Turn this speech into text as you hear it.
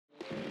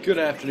Good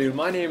afternoon,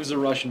 my name is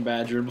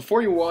TheRussianBadger, and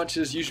before you watch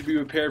this, you should be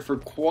prepared for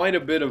quite a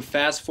bit of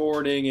fast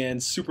forwarding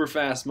and super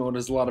fast mode,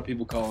 as a lot of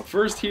people call it.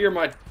 First here,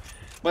 my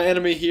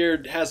enemy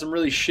here has some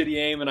really shitty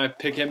aim, and I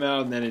pick him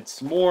out, and then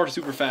it's more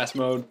super fast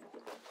mode.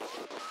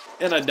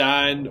 And I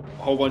died, a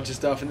whole bunch of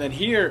stuff, and then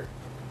here,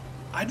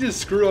 I just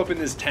screw up in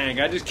this tank.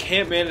 I just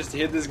can't manage to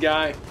hit this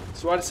guy,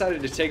 so I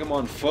decided to take him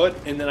on foot,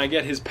 and then I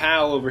get his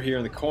pal over here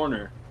in the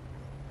corner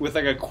with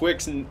like a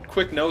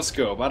quick no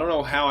scope. I don't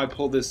know how I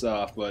pulled this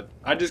off, but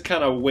I just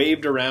kind of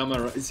waved around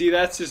my. See,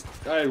 that's just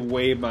I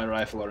waved my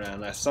rifle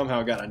around. I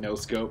somehow got a no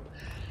scope,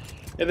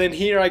 and then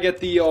here I get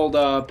the old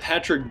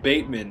Patrick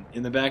Bateman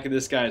in the back of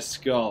this guy's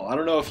skull. I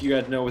don't know if you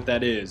guys know what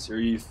that is, or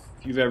if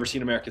you've ever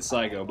seen American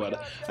Psycho,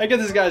 but I get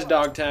this guy's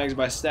dog tags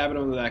by stabbing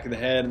him in the back of the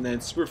head, and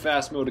then super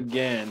fast mode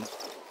again,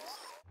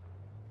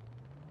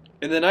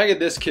 and then I get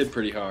this kid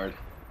pretty hard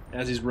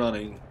as he's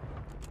running.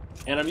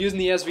 And I'm using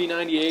the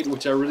SV98,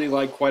 which I really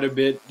like quite a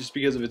bit, just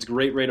because of its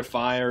great rate of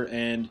fire,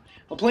 and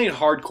I'm playing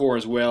hardcore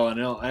as well.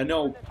 I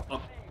know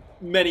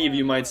many of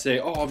you might say,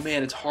 oh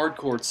man, it's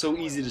hardcore, it's so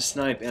easy to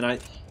snipe, and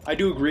I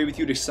do agree with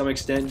you to some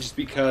extent, just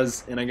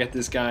because, and I get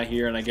this guy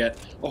here, and I get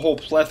a whole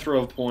plethora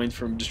of points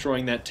from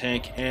destroying that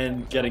tank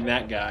and getting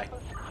that guy.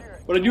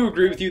 But I do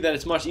agree with you that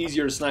it's much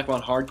easier to snipe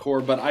on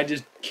hardcore, but I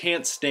just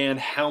can't stand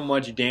how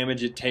much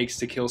damage it takes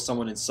to kill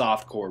someone in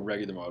softcore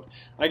regular mode.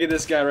 I get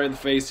this guy right in the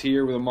face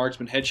here with a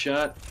marksman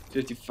headshot,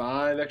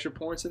 55 extra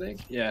points I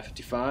think, yeah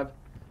 55.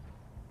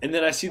 And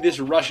then I see this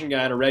Russian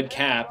guy in a red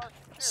cap,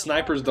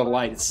 sniper's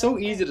delight. It's so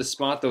easy to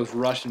spot those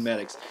Russian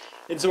medics.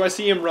 And so I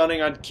see him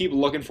running, I keep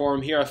looking for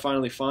him, here I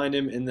finally find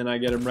him, and then I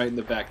get him right in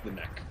the back of the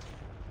neck.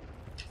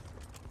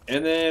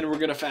 And then we're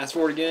gonna fast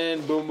forward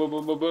again, boom boom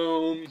boom boom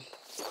boom.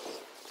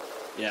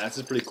 Yeah, this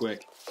is pretty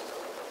quick.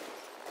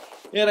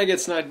 And I get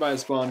sniped by a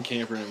spawn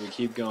camper, and we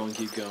keep going,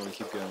 keep going,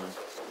 keep going.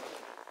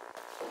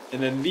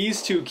 And then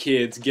these two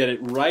kids get it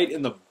right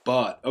in the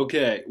butt.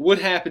 Okay, what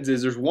happens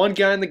is there's one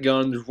guy in the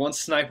gun, there's one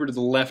sniper to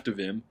the left of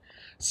him.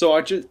 So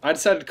I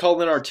decided to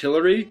call in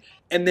artillery,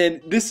 and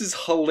then this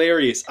is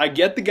hilarious. I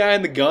get the guy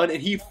in the gun,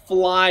 and he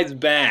flies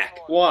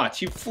back. Watch,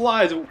 he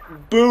flies,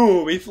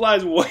 boom, he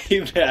flies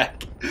way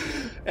back.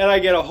 And I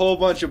get a whole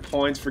bunch of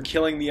points for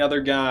killing the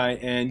other guy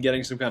and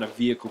getting some kind of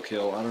vehicle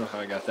kill. I don't know how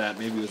I got that.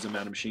 Maybe it was a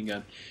mounted machine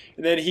gun.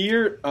 And then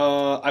here,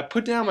 I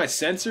put down my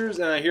sensors,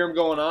 and I hear him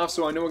going off,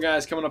 so I know a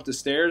guy's coming up the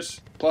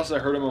stairs. Plus, I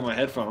heard him on my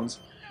headphones.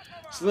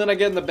 So then I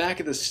get in the back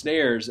of the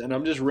stairs, and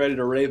I'm just ready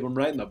to rape him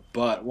right in the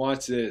butt.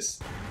 Watch this.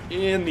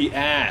 In the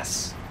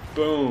ass.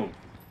 Boom.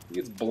 He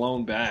gets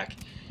blown back.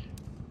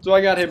 So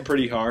I got him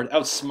pretty hard,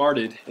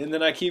 outsmarted. And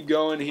then I keep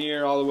going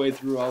here all the way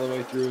through,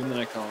 and then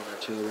I call in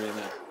artillery in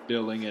that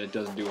building, and it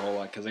doesn't do a whole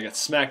lot because I got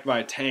smacked by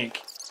a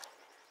tank.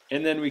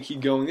 And then we keep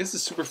going. This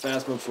is super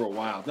fast mode for a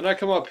while. Then I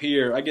come up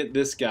here, I get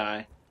this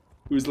guy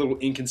who's a little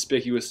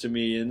inconspicuous to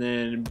me, and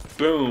then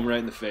boom, right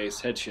in the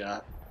face,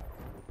 headshot.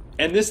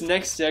 And this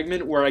next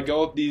segment where I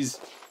go up this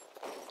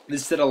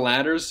set of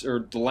ladders, or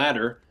the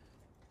ladder,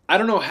 I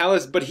don't know how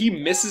this, but he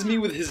misses me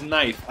with his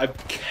knife. I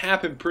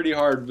cap him pretty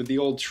hard with the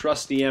old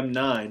trusty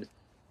M9,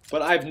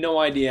 but I have no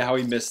idea how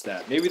he missed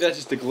that. Maybe that's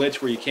just a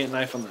glitch where you can't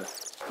knife on the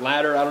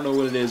ladder, I don't know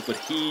what it is, but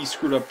he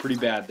screwed up pretty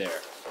bad there.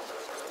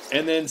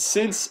 And then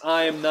since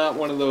I am not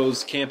one of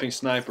those camping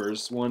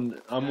snipers,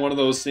 I'm one of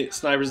those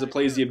snipers that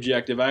plays the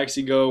objective, I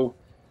actually go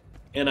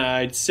and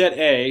I set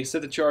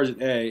the charge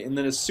at A, and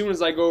then as soon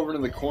as I go over to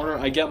the corner,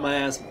 I get my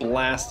ass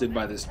blasted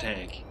by this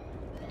tank.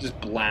 Just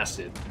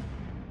blasted.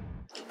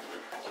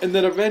 And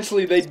then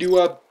eventually they do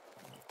up,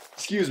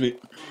 excuse me,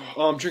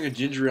 oh, I'm drinking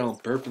ginger ale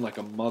and burping like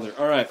a mother.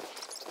 Alright,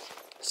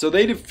 so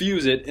they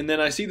defuse it, and then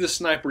I see the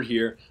sniper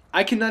here.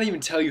 I cannot even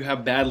tell you how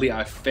badly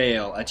I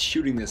fail at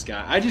shooting this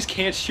guy. I just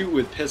can't shoot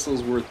with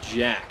pistols worth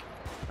jack.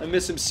 I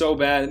miss him so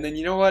bad, and then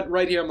you know what?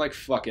 Right here I'm like,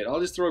 fuck it. I'll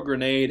just throw a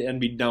grenade and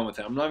be done with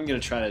him. I'm not even going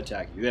to try to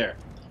attack you. There.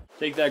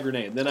 Take that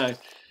grenade. Then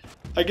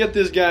I get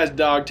this guy's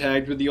dog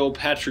tagged with the old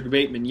Patrick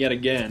Bateman yet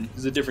again.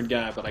 He's a different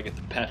guy, but I get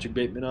the Patrick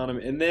Bateman on him.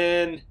 And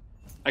then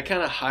I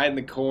kind of hide in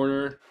the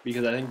corner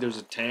because I think there's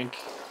a tank.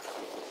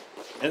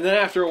 And then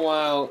after a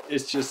while,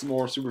 it's just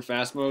more super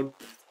fast mode.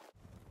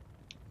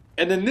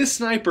 And then this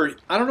sniper,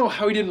 I don't know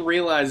how he didn't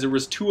realize there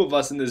was two of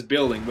us in this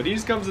building, but he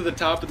just comes to the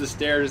top of the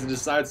stairs and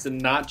decides to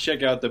not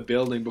check out the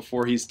building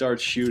before he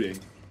starts shooting.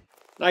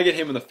 And I get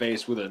him in the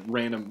face with a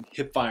random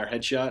hip-fire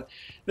headshot.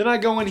 Then I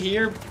go in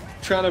here,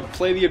 trying to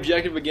play the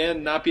objective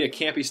again, not be a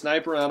campy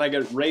sniper, and I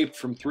get raped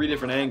from 3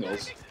 different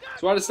angles.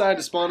 So I decided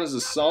to spawn as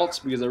assaults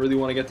because I really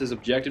want to get this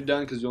objective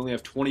done because we only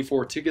have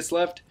 24 tickets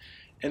left.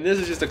 And this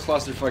is just a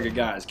clusterfuck of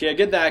guys. Okay, I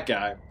get that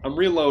guy. I'm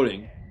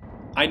reloading.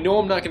 I know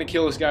I'm not going to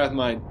kill this guy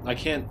with I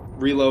can't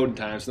reload in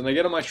time, so then I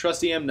get on my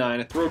trusty M9,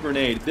 I throw a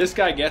grenade. This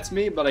guy gets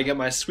me, but I get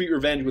my sweet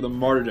revenge with a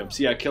martyrdom.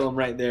 See, I kill him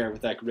right there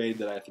with that grenade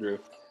that I threw.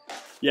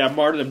 Yeah,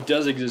 martyrdom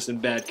does exist in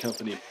bad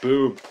company.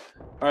 Boom.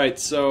 Alright,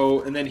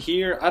 so, and then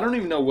here, I don't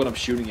even know what I'm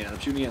shooting at. I'm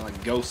shooting at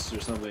like ghosts or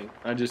something.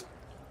 I just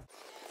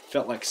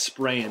felt like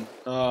spraying.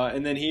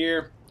 And then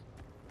here,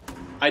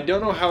 I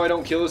don't know how I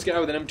don't kill this guy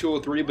with an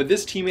M203, but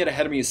this teammate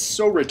ahead of me is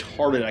so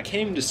retarded, I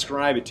can't even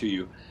describe it to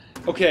you.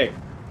 Okay,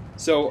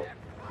 so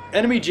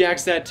enemy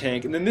jacks that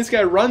tank, and then this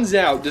guy runs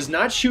out, does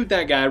not shoot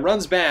that guy,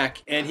 runs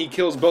back, and he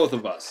kills both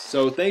of us.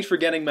 So thanks for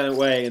getting my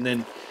way, and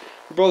then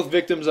we're both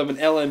victims of an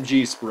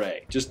LMG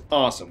spray. Just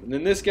awesome. And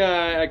then this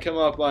guy, I come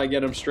up, I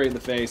get him straight in the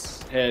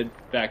face, head,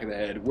 back of the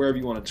head, wherever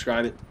you want to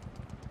describe it.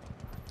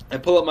 I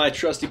pull up my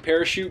trusty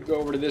parachute, go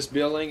over to this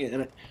building,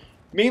 and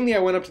mainly I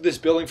went up to this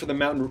building for the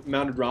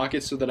mounted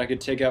rockets so that I could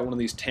take out one of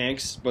these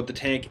tanks, but the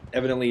tank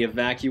evidently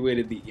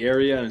evacuated the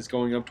area and is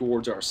going up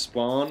towards our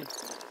spawn.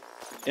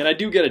 And I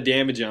do get a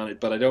damage on it,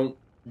 but I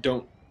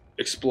don't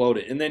explode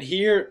it. And then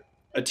here,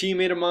 a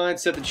teammate of mine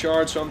set the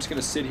charge, so I'm just going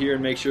to sit here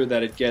and make sure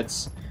that it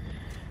gets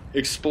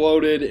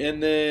exploded.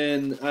 And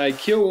then I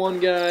kill one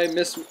guy,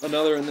 miss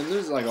another, and then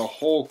there's like a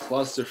whole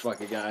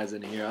clusterfuck of guys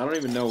in here. I don't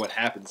even know what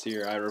happens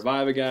here. I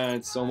revive a guy,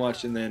 it's so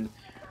much, and then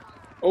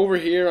over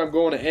here I'm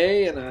going to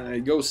A, and I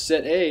go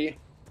set A.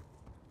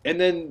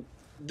 And then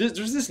there's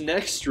this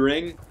next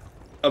string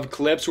of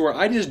clips where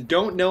I just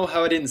don't know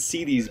how I didn't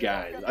see these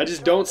guys. I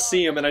just don't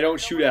see them and I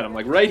don't shoot at them.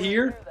 Like right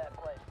here,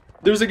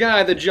 there's a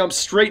guy that jumps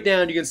straight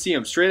down, you can see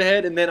him straight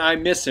ahead, and then I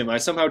miss him. I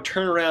somehow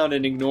turn around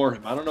and ignore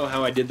him. I don't know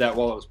how I did that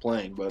while I was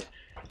playing, but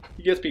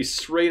he gets me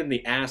straight in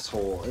the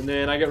asshole. And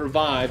then I get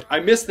revived. I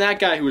missed that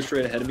guy who was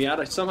straight ahead of me.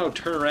 I somehow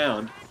turn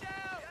around.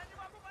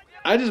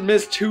 I just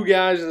missed two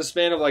guys in the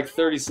span of like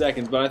 30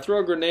 seconds, but I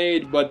throw a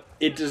grenade, but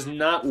it does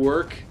not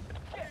work.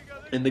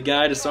 And the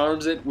guy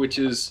disarms it, which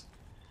is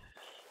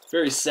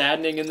very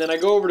saddening. And then I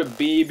go over to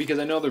B because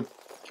I know they're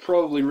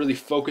probably really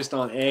focused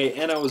on A,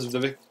 and I was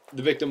the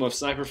victim of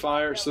sniper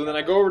fire. So then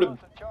I go over to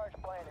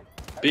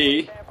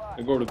B,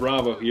 I go over to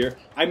Bravo here.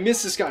 I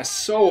miss this guy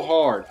so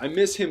hard. I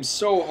miss him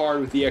so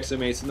hard with the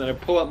XM8s, and then I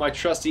pull out my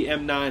trusty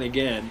M9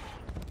 again,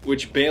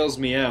 which bails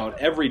me out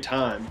every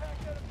time.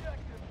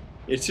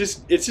 It's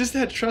just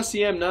that trusty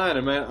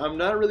M9. I'm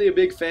not really a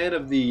big fan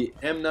of the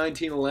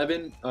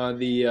M1911,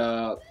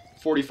 the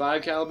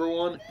 45 caliber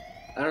one.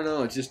 I don't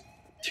know, it's just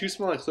too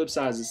small a clip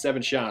size at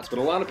 7 shots, but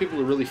a lot of people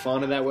are really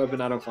fond of that weapon.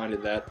 I don't find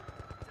it that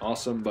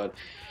awesome, but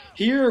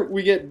here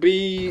we get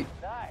B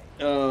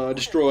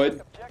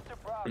destroyed,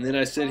 and then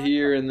I sit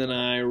here and then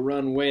I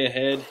run way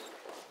ahead,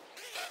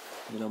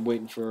 and then I'm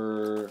waiting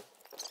for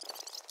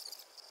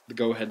the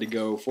go-ahead to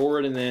go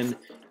forward, and then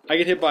I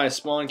get hit by a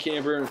spawn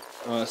camper,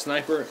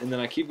 sniper, and then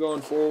I keep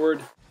going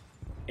forward.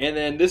 And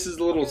then this is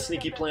the little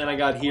sneaky plan I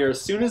got here.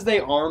 As soon as they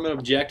arm an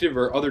objective,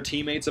 or other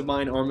teammates of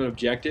mine arm an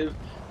objective,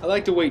 I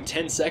like to wait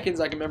 10 seconds.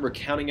 I can remember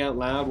counting out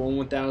loud, 1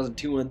 1000,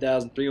 2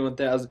 1000, 3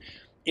 1000,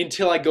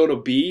 until I go to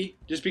B,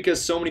 just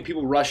because so many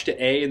people rush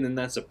to A, and then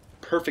that's a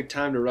perfect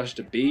time to rush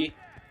to B.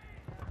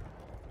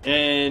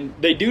 And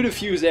they do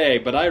defuse A,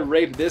 but I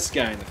rape this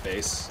guy in the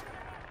face,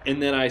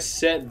 and then I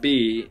set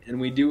B,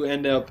 and we do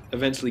end up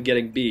eventually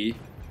getting B.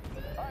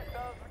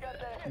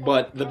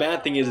 But the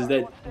bad thing is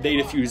that they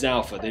defuse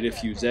Alpha, they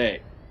defuse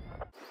A.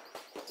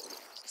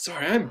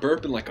 Sorry, I'm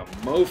burping like a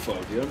mofo,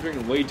 dude. I'm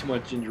drinking way too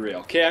much ginger ale.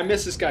 Okay, I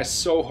miss this guy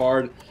so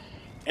hard.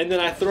 And then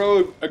I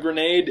throw a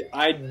grenade.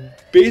 I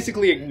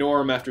basically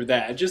ignore him after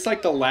that. Just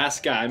like the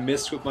last guy I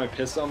missed with my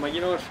pistol. I'm like,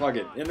 you know what, fuck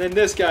it. And then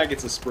this guy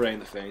gets a spray in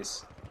the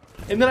face.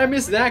 And then I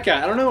missed that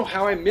guy. I don't know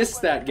how I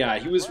missed that guy.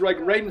 He was like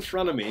right in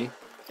front of me,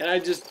 and I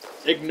just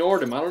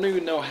ignored him. I don't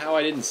even know how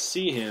I didn't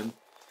see him.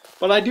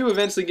 But I do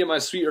eventually get my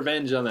sweet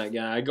revenge on that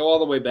guy. I go all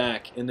the way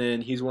back, and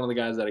then he's one of the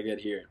guys that I get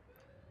here.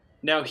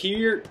 Now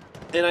here,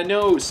 and I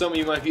know some of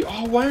you might be,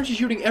 oh, why aren't you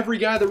shooting every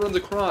guy that runs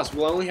across?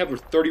 Well, I only have a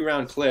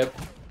 30-round clip,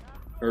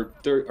 or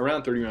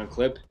around 30-round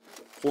clip,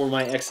 for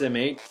my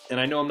XM8,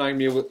 and I know I'm not going to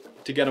be able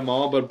to get them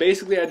all, but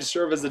basically I just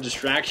serve as a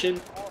distraction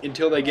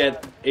until they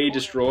get A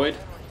destroyed.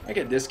 I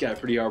get this guy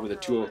pretty hard with a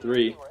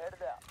 203.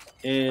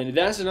 And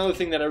that's another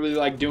thing that I really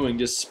like doing,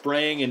 just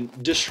spraying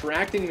and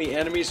distracting the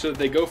enemy so that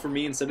they go for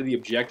me instead of the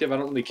objective. I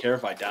don't really care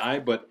if I die,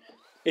 but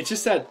it's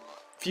just that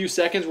few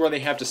seconds where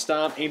they have to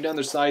stop, aim down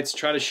their sights,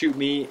 try to shoot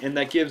me, and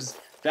that gives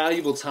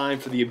valuable time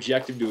for the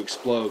objective to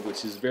explode,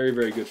 which is very,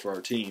 very good for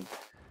our team.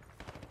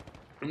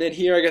 And then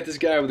here I got this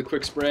guy with a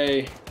quick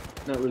spray.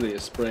 Not really a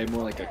spray,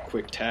 more like a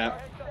quick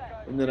tap.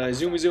 And then I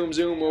zoom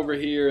over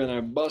here, and I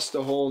bust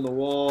a hole in the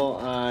wall.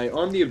 I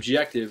arm the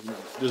objective.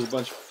 There's a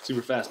bunch of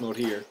super fast mode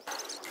here.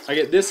 I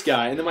get this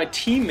guy, and then my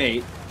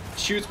teammate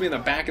shoots me in the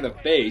back of the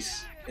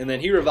face, and then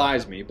he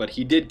revives me, but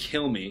he did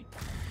kill me.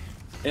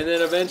 And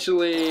then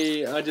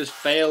eventually I just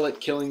fail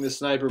at killing the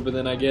sniper, but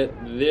then I get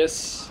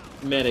this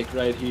medic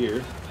right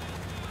here.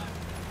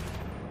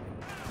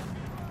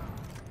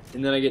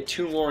 And then I get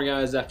 2 more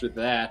guys after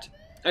that.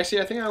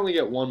 Actually, I think I only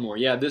get 1 more.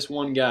 Yeah, this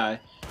one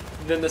guy.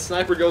 And then the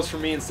sniper goes for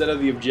me instead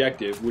of the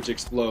objective, which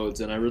explodes,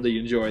 and I really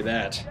enjoy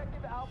that.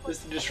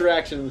 Just a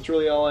distraction, that's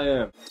really all I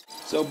am.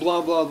 So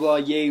blah blah blah,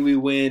 yay we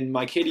win.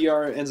 My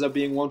KDR ends up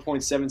being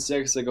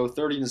 1.76, I go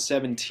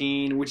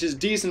 30-17, which is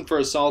decent for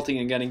assaulting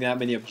and getting that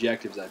many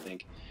objectives, I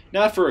think.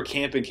 Not for a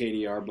camping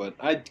KDR, but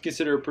I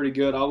consider it pretty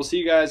good. I will see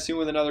you guys soon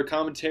with another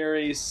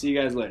commentary. See you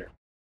guys later.